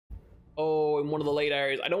in one of the late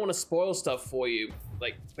areas. I don't want to spoil stuff for you,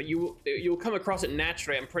 like, but you'll come across it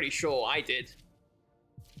naturally. I'm pretty sure I did.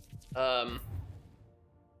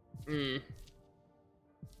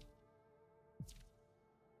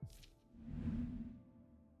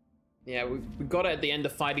 Yeah, we got it at the end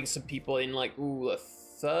of fighting some people in like, the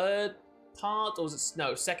third part, or was it,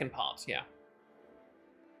 no, second part, yeah.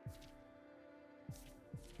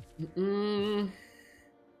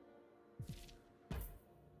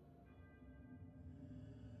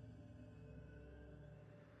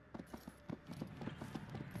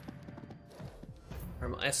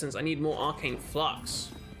 Primal Essence, I need more Arcane Flux.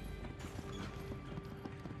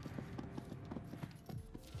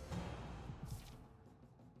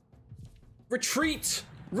 Retreat!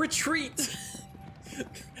 Retreat!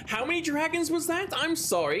 How many dragons was that? I'm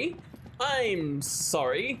sorry. I'm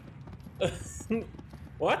sorry.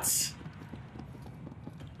 What?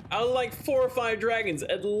 I was like 4 or 5 dragons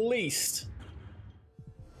at least.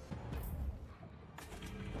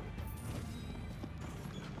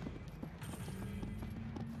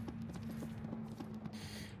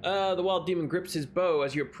 The wild demon grips his bow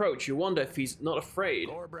as you approach. You wonder if he's not afraid.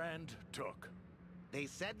 Gorbrand took. They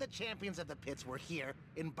said the champions of the pits were here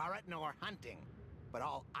in Barat Nor hunting, but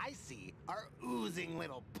all I see are oozing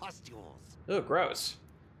little pustules. Oh, gross.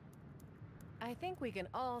 I think we can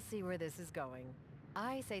all see where this is going.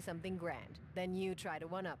 I say something grand, then you try to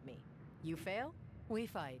one-up me. You fail, we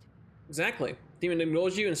fight. Exactly. Demon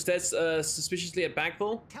ignores you and stares suspiciously at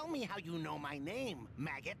Bagful. Tell me how you know my name,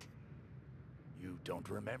 maggot. You don't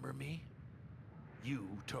remember me? You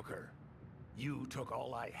took her. You took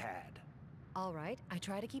all I had. All right, I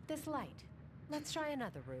try to keep this light. Let's try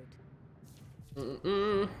another route.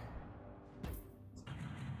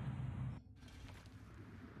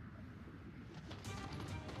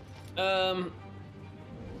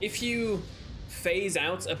 If you phase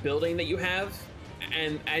out a building that you have,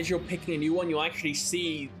 and as you're picking a new one, you'll actually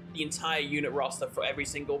see the entire unit roster for every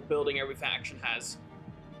single building every faction has.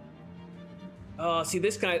 Oh, see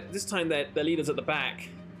this time that the leader's at the back.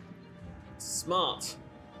 Smart.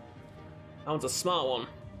 That one's a smart one.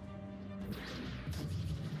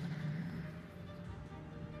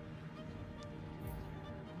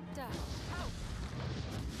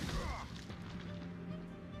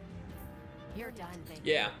 You're done, baby.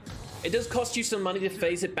 Yeah. It does cost you some money to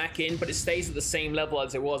phase it back in, but it stays at the same level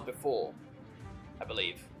as it was before. I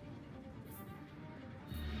believe.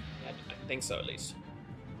 Yeah, I think so, at least.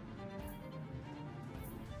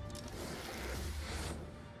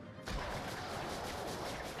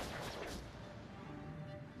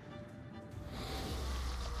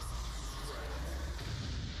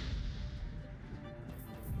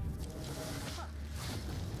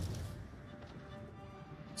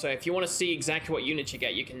 So if you want to see exactly what units you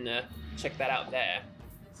get, you can check that out there.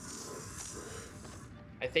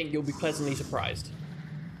 I think you'll be pleasantly surprised.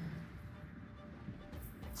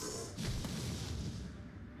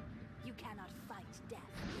 You cannot fight death.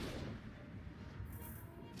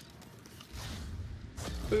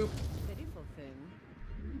 Boop. Pitiful thing.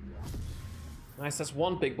 Nice, that's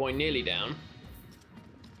one big boy nearly down.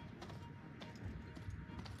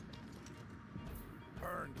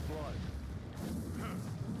 Earned blood.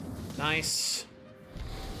 Nice.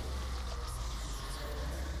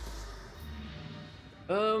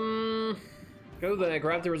 Go there,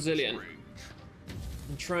 grab the Resilient.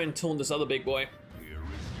 And try and taunt this other big boy. Here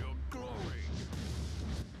is your glory.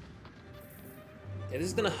 Yeah, this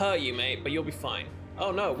is gonna hurt you, mate, but you'll be fine.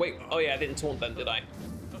 Oh no, wait. Oh yeah, I didn't taunt them, did I?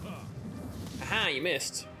 Aha, you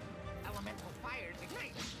missed. Elemental fire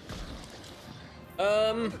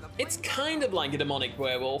ignite. It's kind of like a demonic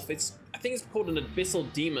werewolf. I think it's called an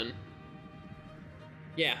abyssal demon.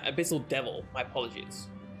 Yeah, abyssal devil. My apologies.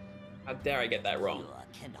 How dare I get that wrong? You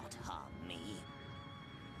cannot harm me.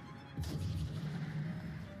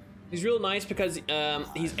 He's real nice because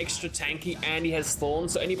he's extra tanky and he has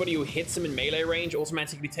thorns, so anybody who hits him in melee range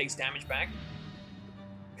automatically takes damage back.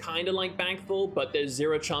 Kinda like Bagful, but there's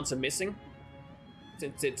 0 chance of missing.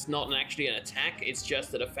 Since it's not actually an attack, it's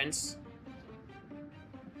just a defense.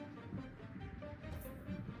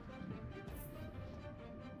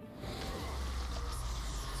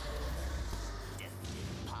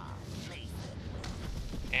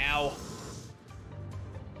 Ow.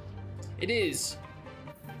 It is.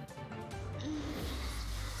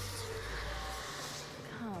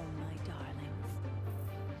 Come, my darlings.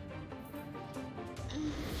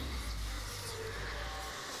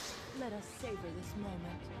 Let us savor this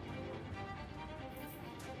moment.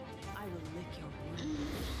 I will lick your wound.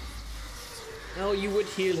 Oh, you would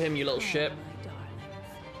heal him, you little shit. My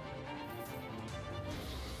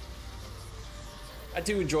darlings. I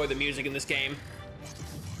do enjoy the music in this game.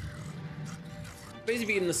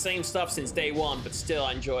 Basically been the same stuff since day one, but still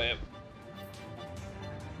I enjoy it.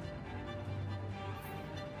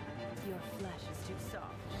 Your flesh is too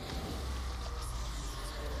soft.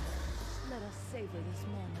 Let us savor this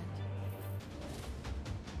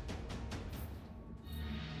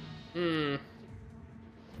moment.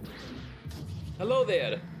 Hello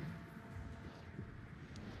there.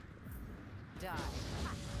 Die.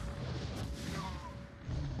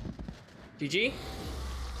 GG?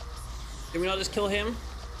 Did we not just kill him?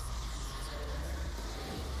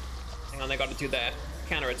 Hang on, they got to do their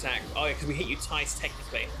counter-attack. Oh, yeah, because we hit you twice,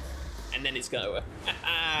 technically. And then it's gonna...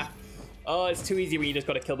 Oh, it's too easy when you just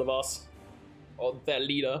got to kill the boss. Or their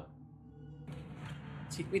leader.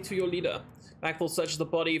 Take me to your leader. Backfall searches the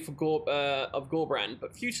body for of Gorbrand,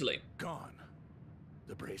 but futilely. Gone.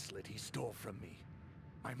 The bracelet he stole from me.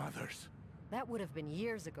 My mother's. That would have been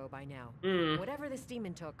years ago by now. Whatever this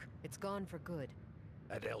demon took, it's gone for good.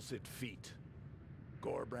 At Elsit feet.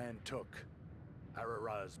 Gorbrand took.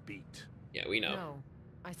 Araraz beat. Yeah, we know. No,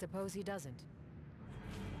 I suppose he doesn't.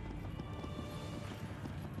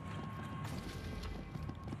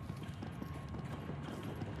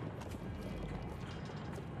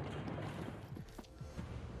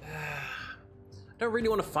 I don't really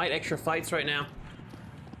want to fight extra fights right now.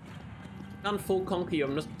 Done full conquer you,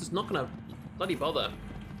 I'm just not gonna bloody bother.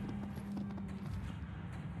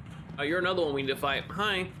 Oh, you're another one we need to fight.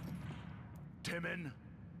 Hi. Timon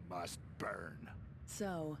must burn.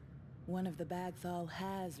 So, one of the Bagthal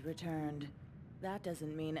has returned. That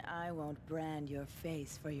doesn't mean I won't brand your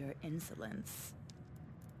face for your insolence.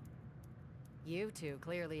 You two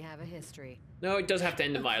clearly have a history. No, it does have to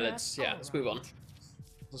end in violence. Yeah, let's move on.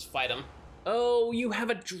 Let's fight him. Oh, you have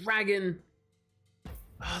a dragon.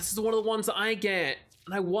 Oh, this is one of the ones that I get.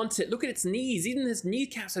 And I want it. Look at its knees. Even his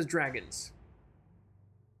kneecaps has dragons.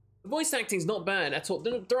 The voice acting's not bad at all.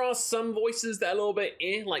 There are some voices that are a little bit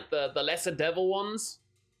like the lesser devil ones.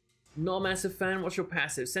 Not a massive fan. What's your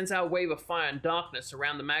passive? Sends out a wave of fire and darkness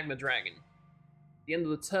around the magma dragon. At the end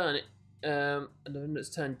of the turn, at the end of its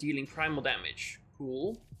turn, dealing primal damage.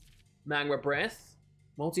 Cool. Magma breath.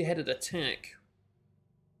 Multi-headed attack.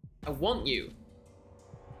 I want you.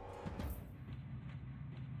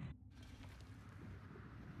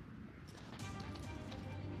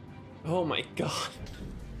 Oh my god.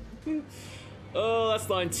 Oh, that's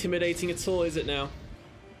not intimidating at all, is it now?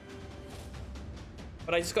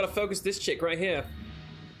 But I just gotta focus this chick right here.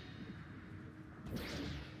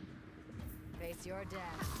 Face your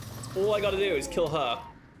death. All I gotta do is kill her.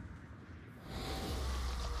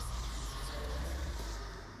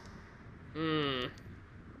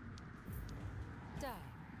 Die.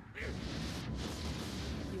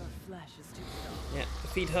 Your flesh is too soft. Yeah,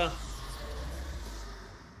 defeat her.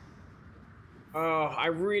 Oh, I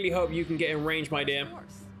really hope you can get in range, my dear.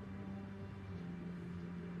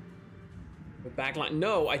 The backline.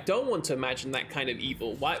 No, I don't want to imagine that kind of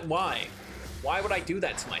evil. Why? Why would I do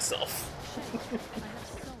that to myself? I have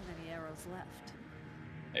so many arrows left.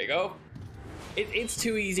 There you go. It's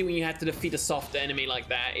too easy when you have to defeat a soft enemy like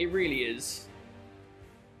that. It really is.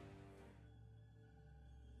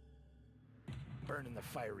 Burn in the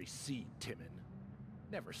fiery sea, Timon.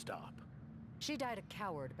 Never stop. She died a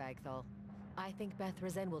coward, Bagthal. I think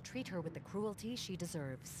Bethrazen will treat her with the cruelty she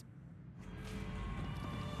deserves.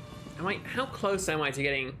 How close am I to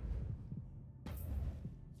getting...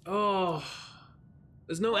 Oh...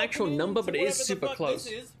 There's no actual number, but it is super close.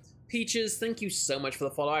 Peaches, thank you so much for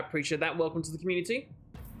the follow. I appreciate that. Welcome to the community.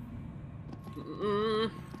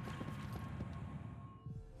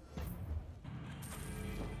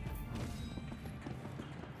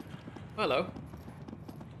 Hello.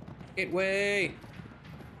 Gateway.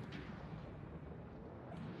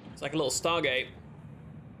 It's like a little Stargate.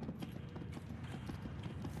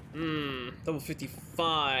 Level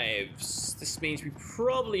 55s. This means we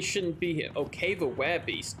probably shouldn't be here. Oh, Cave of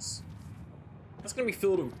Werebeasts. That's gonna be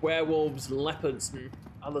filled with werewolves, leopards, and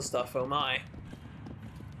other stuff, oh my.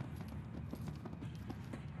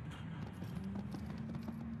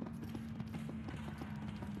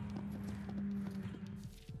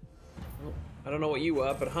 Well, I don't know what you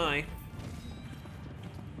were, but hi.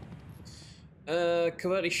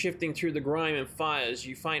 Covertly shifting through the grime and fires,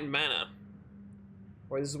 you find mana.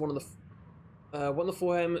 Or this is one of the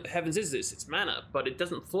four heavens is this? It's mana, but it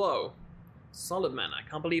doesn't flow. Solid mana. I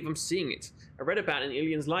can't believe I'm seeing it. I read about it in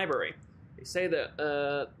Ilian's library. They say that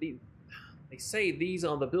they say these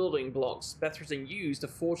are the building blocks Bethrazen used to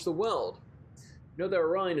forge the world. You know that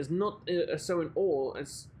Orion is not so in awe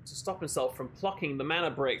as to stop himself from plucking the mana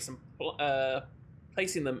bricks and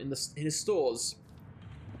placing them in his stores.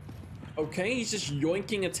 Okay, he's just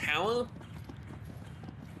yoinking a tower.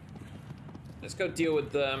 Let's go deal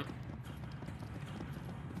with them.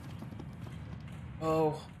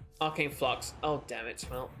 Oh, Arcane Flux. Oh, damn it.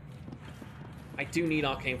 Well, I do need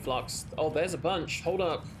Arcane Flux. Oh, there's a bunch. Hold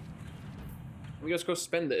up. Let me just go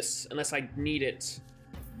spend this, unless I need it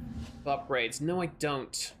for upgrades. No, I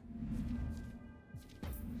don't.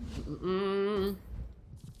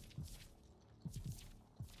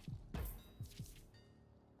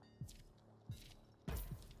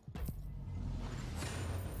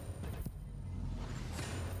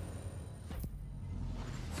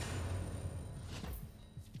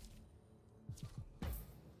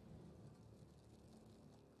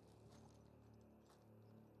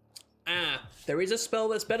 Ah, there is a spell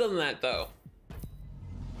that's better than that, though.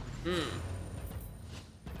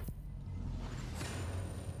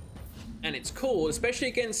 And it's cool, especially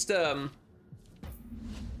against, well,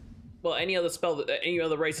 any other spell that any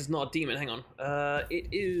other race is not a demon. Hang on. It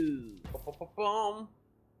is.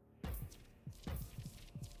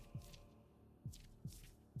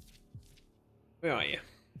 Where are you?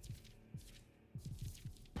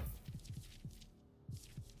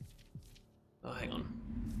 Oh, hang on.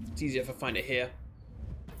 It's easier if I find it here.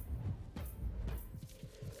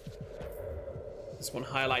 This one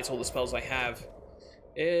highlights all the spells I have.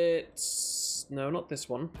 It's... no, not this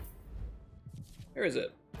one. Where is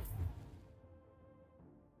it?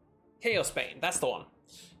 Chaos Bane, that's the one.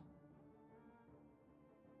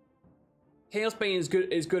 Chaos Bane is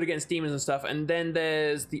good against demons and stuff, and then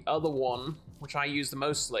there's the other one, which I use the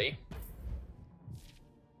mostly.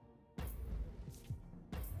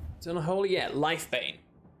 It's unholy, yeah, Life Bane.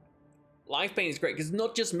 Life Bane is great because it's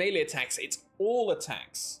not just melee attacks, it's all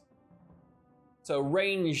attacks. So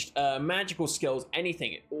ranged, magical skills,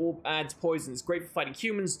 anything. It all adds poison. It's great for fighting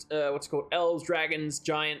humans, what's it called, elves, dragons,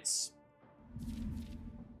 giants.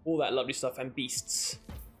 All that lovely stuff, and beasts.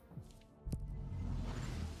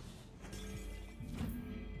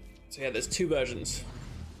 So yeah, there's two versions.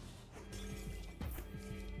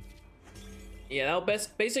 Yeah, that'll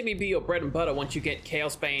basically be your bread and butter once you get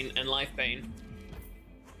Chaos Bane and Life Bane.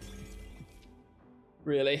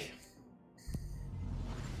 Really.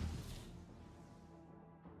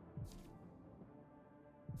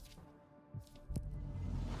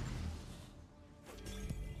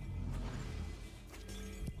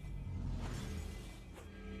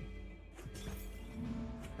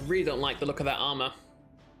 I really don't like the look of that armor.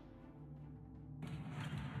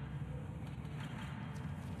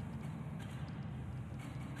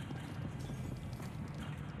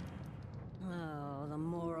 Oh, the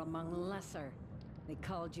more among lesser. They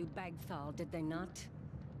called you Bagthal, did they not?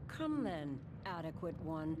 Come then, adequate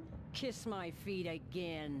one. Kiss my feet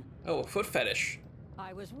again. Oh, a foot fetish.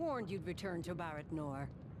 I was warned you'd return to Barrett Nor.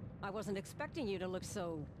 I wasn't expecting you to look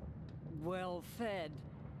so... well-fed.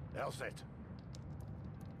 Elset.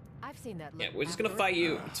 I've seen that look. Yeah, we're just gonna fight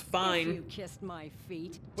you. It's fine. If you kissed my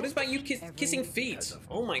feet. What is about you kissing feet?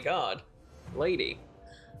 Oh my god. Lady.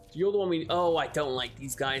 You're the one we... oh, I don't like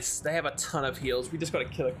these guys. They have a ton of heals. We just gotta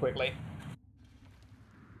kill it quickly.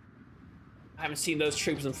 I haven't seen those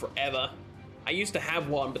troops in forever. I used to have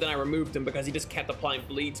one, but then I removed him because he just kept applying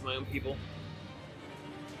bleed to my own people.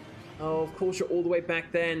 Oh, of course you're all the way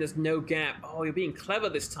back there and there's no gap. Oh, you're being clever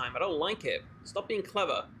this time. I don't like it. Stop being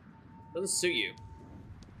clever. Doesn't suit you.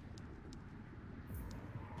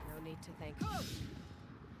 No need to thank you.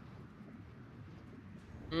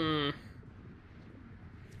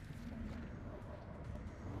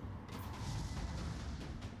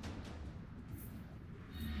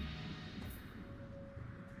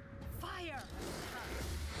 Fire!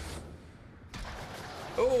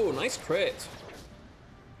 Oh, nice crit.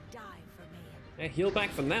 Die for me. Yeah, heal back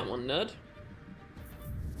from that one, nerd.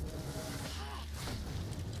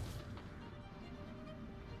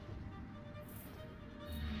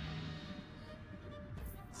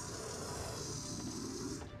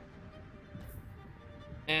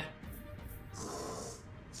 Eh.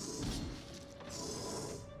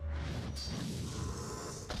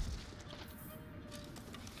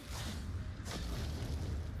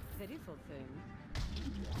 Pitiful thing.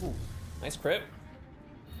 Ooh, nice crit.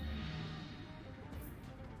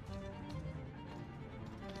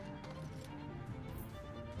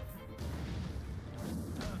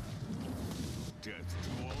 Death to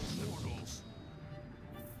all mortals.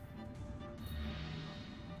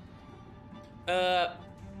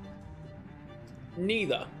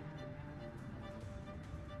 Neither.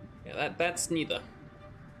 Yeah, that's neither.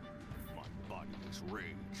 My body is rage.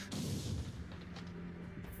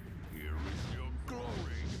 Here is your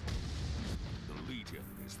glory. The Legion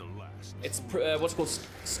is the last. It's what's called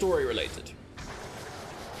story related.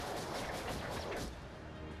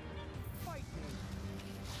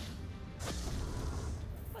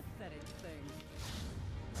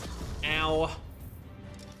 Ow.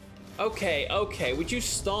 Okay, okay. Would you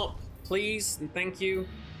stop, please? And thank you.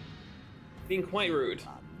 Being quite rude.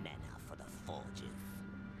 Mana for the forges.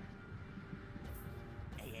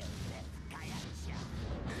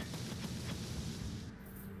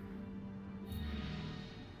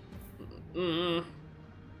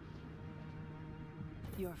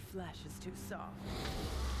 Your flesh is too soft.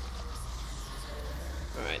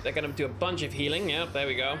 Alright, they're gonna do a bunch of healing. Yep, there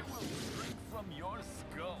we go. From your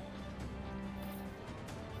skull.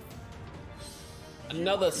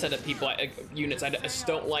 Another set of people, units I just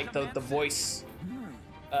don't like the voice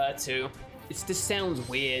to. This sounds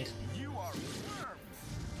weird. You are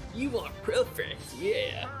perfect. You are perfect,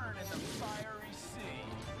 yeah. Burn in the fiery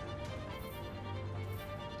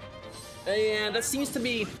sea. And that seems to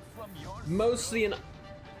be From your mostly an,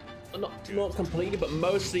 not completely, but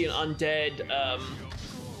mostly an undead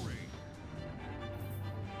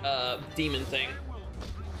demon thing.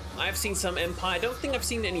 I've seen some Empire. I don't think I've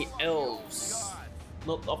seen any elves.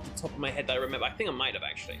 Not off the top of my head that I remember. I think I might have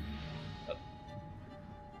actually. But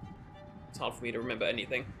it's hard for me to remember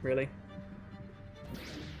anything, really.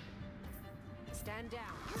 Stand down.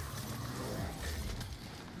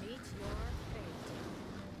 Meet your fate.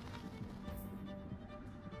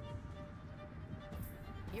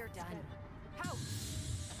 You're done. House.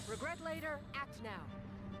 Regret later, act now.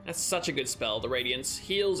 That's such a good spell, the Radiance.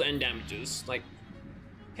 Heals and damages. Like,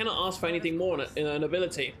 cannot ask for anything more in an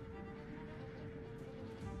ability.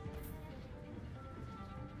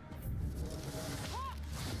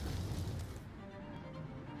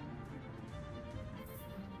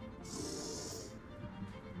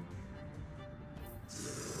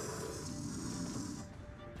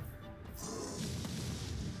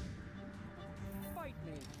 Fight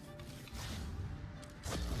me.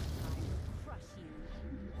 I will crush you.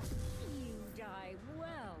 You die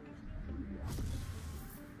well.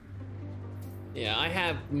 Yeah, I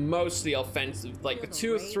have mostly offensive. Like, the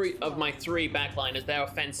 2 or 3 of my 3 backliners, they're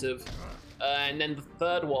offensive. And then the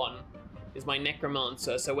third one is my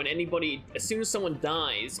Necromancer. So when anybody, as soon as someone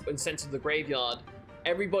dies and sent to the graveyard,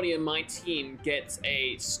 everybody in my team gets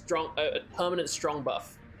a permanent strong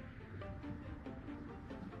buff.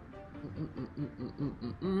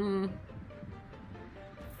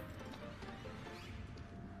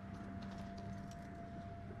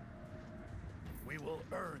 We will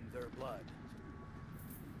earn their blood.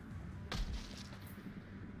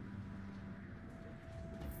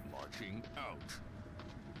 Marching out.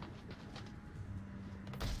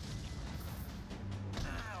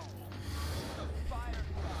 Ow! The fire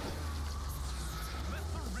god. Let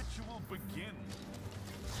the ritual begin.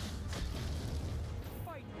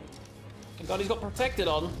 Fight me. Thank God he's got protected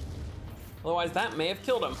on. Otherwise that may have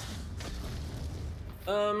killed him.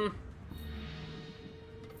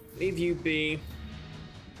 Leave you be.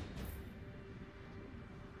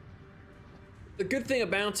 The good thing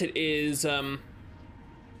about it is,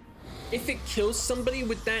 if it kills somebody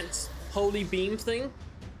with that holy beam thing,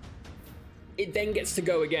 it then gets to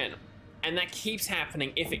go again. And that keeps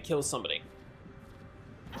happening if it kills somebody.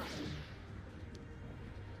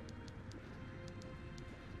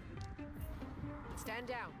 Stand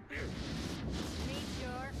down. Meet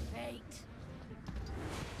your fate.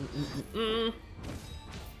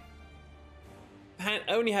 I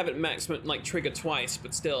only have it maximum, like, trigger twice,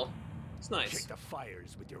 but still, it's nice. Check the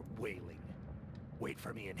fires with your wailing. Wait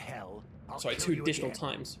for me in hell. I'll Sorry, kill 2 you additional again.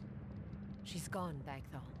 times. She's gone,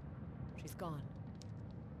 Bagthal. She's gone.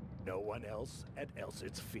 No one else at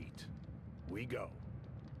Elsid's feet. We go.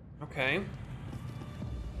 Okay.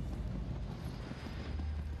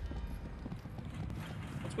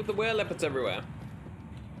 What's with the were-leopards everywhere?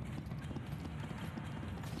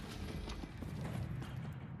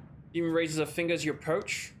 Demon raises her finger as you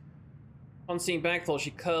approach. On seeing Bagthal,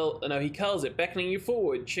 he curls it, beckoning you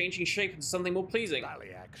forward, changing shape into something more pleasing.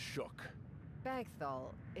 Laliak shook.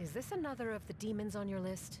 Bagthal, is this another of the demons on your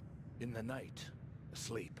list? In the night,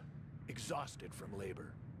 asleep, exhausted from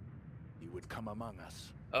labor. He would come among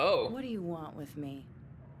us. Oh. What do you want with me?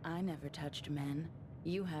 I never touched men.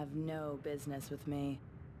 You have no business with me.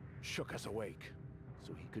 Shook us awake,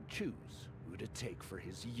 so he could choose who to take for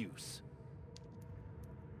his use.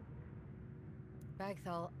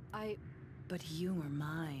 Bagthal, But you were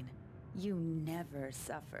mine. You never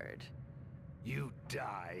suffered. You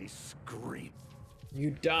die, scream.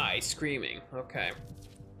 You die screaming. Okay.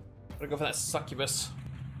 Gotta go for that succubus.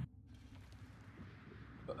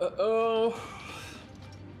 Uh-oh.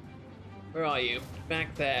 Where are you?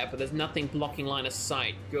 Back there, but there's nothing blocking line of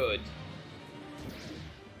sight. Good.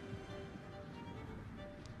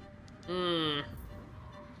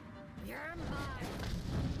 you're mine.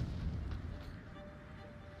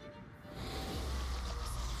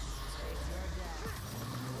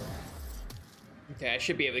 Okay, I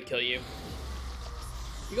should be able to kill you.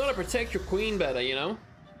 You gotta protect your queen better, you know?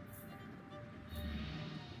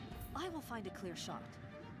 I will find a clear shot.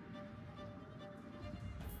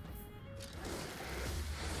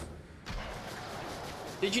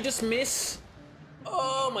 Did you just miss?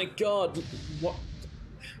 Oh my god. What?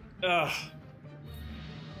 Ugh.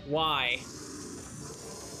 Why?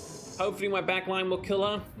 Hopefully my backline will kill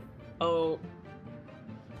her. Oh.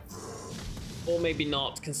 Or maybe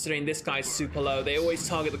not, considering this guy's super low. They always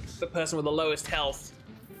target the person with the lowest health.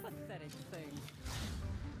 Pathetic thing.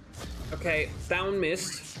 Okay, that one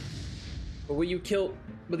missed. But will you kill...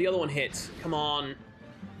 Will the other one hit? Come on.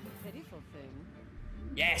 Pitiful thing.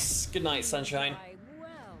 Yes! Good night, sunshine. Why,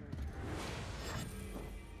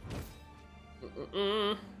 well.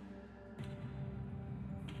 Mm-mm.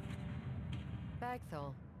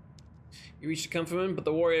 Bagthol. You reach the comfortment, but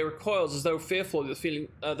the warrior recoils as though fearful of the feeling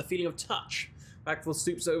of touch. Bagthol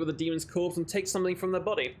stoops over the demon's corpse and takes something from their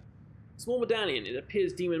body. Small medallion, it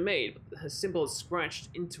appears demon-made, but a symbol is scratched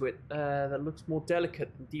into it that looks more delicate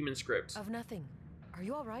than demon script. Of nothing. Are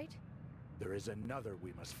you all right? There is another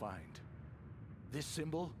we must find. This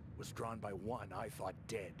symbol was drawn by one I thought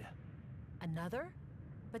dead. Another?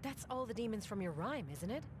 But that's all the demons from your rhyme, isn't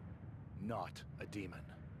it? Not a demon.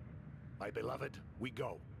 My beloved, we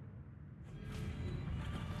go.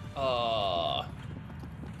 I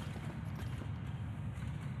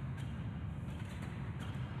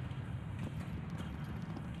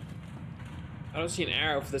don't see an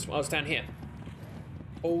arrow for this one. Oh, it's down here.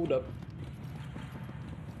 Hold up.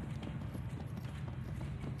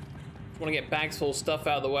 Just want to get bags full of stuff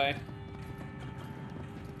out of the way.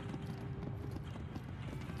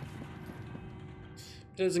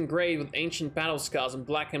 It is engraved with ancient battle scars and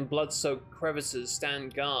black and blood-soaked crevices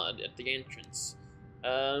stand guard at the entrance.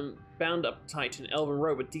 Bound up tight in elven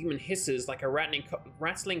robe, a demon hisses like a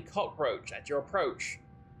rattling cockroach at your approach.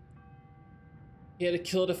 Here to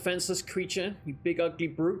kill a defenseless creature, you big ugly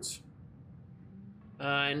brute.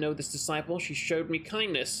 I know this disciple. She showed me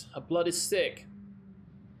kindness. Her blood is thick.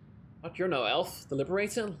 What, you're no elf? The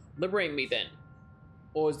Liberator? Liberate me then.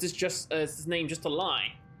 Or is this just is this name just a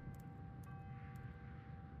lie?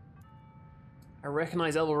 I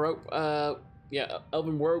recognize elven rope. Yeah,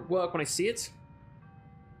 elven rope work when I see it.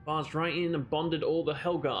 Barged right in and bonded all the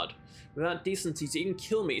Hellguard. Without decency to even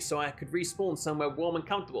kill me so I could respawn somewhere warm and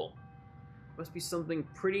comfortable. Must be something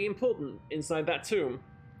pretty important inside that tomb.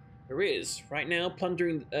 There is. Right now,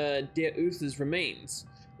 plundering dear Uther's remains.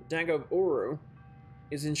 The dagger of Uru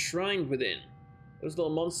is enshrined within. Those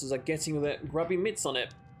little monsters are getting their grubby mitts on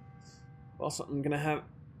it. Boss, is gonna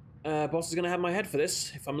have my head for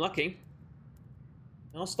this, if I'm lucky.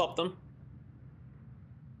 I'll stop them.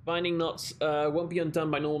 Binding knots won't be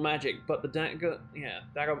undone by normal magic, but the dagger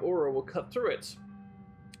of Uru will cut through it.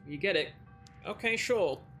 You get it? Okay,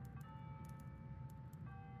 sure.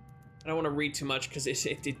 I don't want to read too much because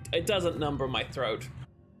it doesn't number my throat.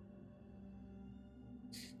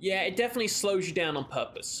 Yeah, it definitely slows you down on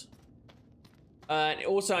purpose. And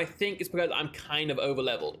also, I think it's because I'm kind of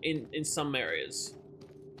over-leveled in some areas.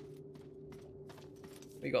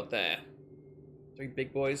 What you got there? 3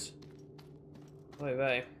 big boys. Oy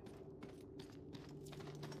vey.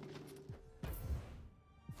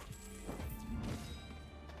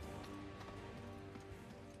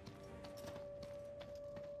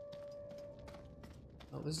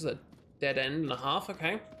 Oh, this is a dead end and a half,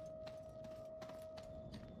 okay.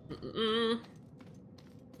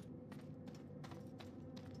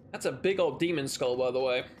 That's a big old demon skull, by the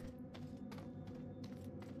way.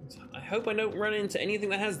 I hope I don't run into anything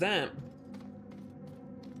that has that.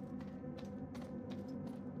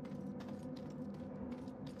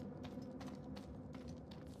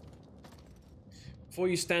 Before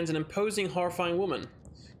you stands an imposing, horrifying woman.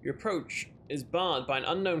 Your approach is barred by an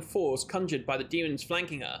unknown force conjured by the demons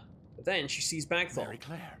flanking her. But then she sees Bagthol. Mary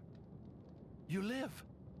Claire, you live.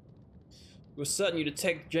 You are certain you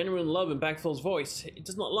detect genuine love in Bagthol's voice. It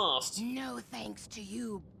does not last. No thanks to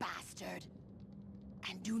you, bastard.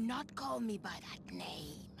 And do not call me by that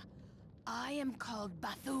name. I am called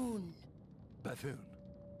Bethune. Bethune,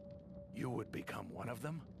 you would become one of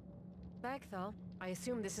them? Bagthol, I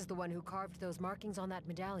assume this is the one who carved those markings on that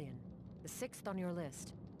medallion. The 6th on your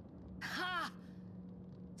list. Ha!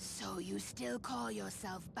 So you still call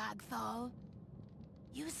yourself Bagthol?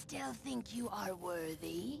 You still think you are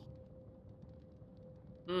worthy?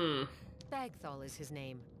 Bagthol is his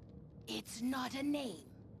name. It's not a name.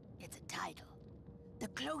 It's a title. The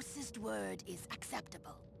closest word is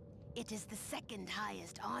acceptable. It is the 2nd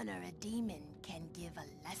highest honor a demon can give a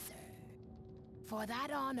lesser. For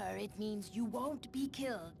that honor, it means you won't be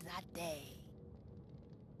killed that day.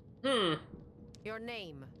 Your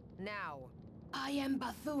name, now. I am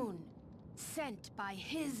Bethune, sent by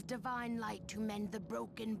his divine light to mend the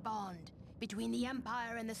broken bond between the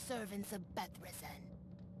Empire and the servants of Bethrezen.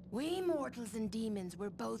 We mortals and demons were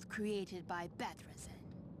both created by Bethrezen.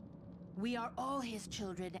 We are all his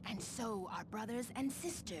children, and so are brothers and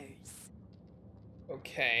sisters.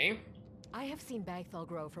 Okay. I have seen Bagthal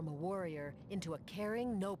grow from a warrior into a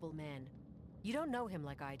caring nobleman. You don't know him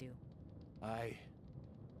like I do. I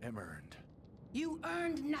am earned. You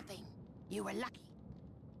earned nothing. You were lucky.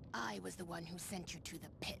 I was the one who sent you to the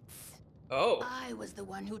pits. Oh. I was the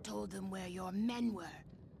one who told them where your men were.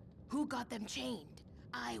 Who got them chained.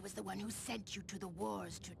 I was the one who sent you to the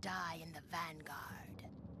wars to die in the Vanguard.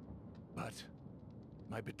 But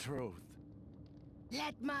my betrothed.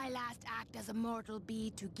 Let my last act as a mortal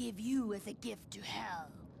be to give you as a gift to hell.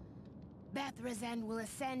 Bethrezen will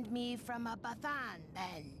ascend me from a Bathan,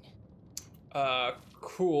 then.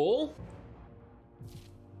 Cool.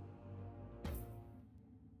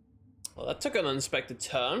 Well, that took an unexpected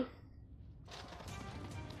turn.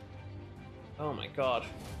 Oh my god.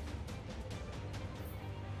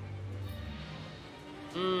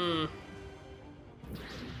 I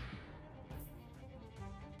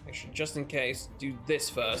should, just in case, do this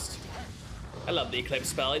first. I love the Eclipse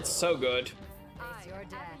spell, it's so good. It's your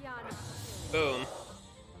death. Boom.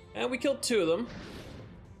 And we killed 2 of them.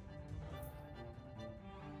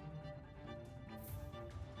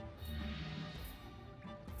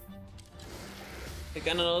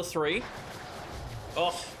 Again, another 3.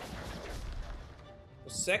 Oh.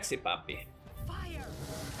 Sexy puppy. Fire!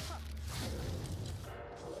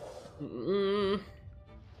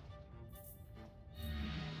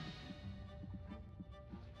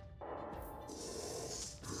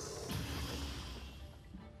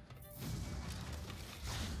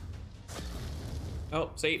 Oh,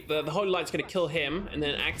 see, the holy light's gonna kill him and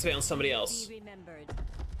then activate on somebody else. Be remembered.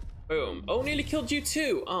 Boom. Oh, nearly killed you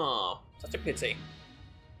too. Aw, such a pity.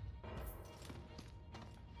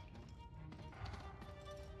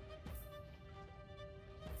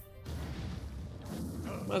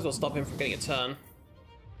 Might as well stop him from getting a turn.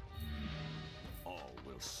 All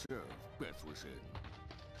will serve Bethrezen.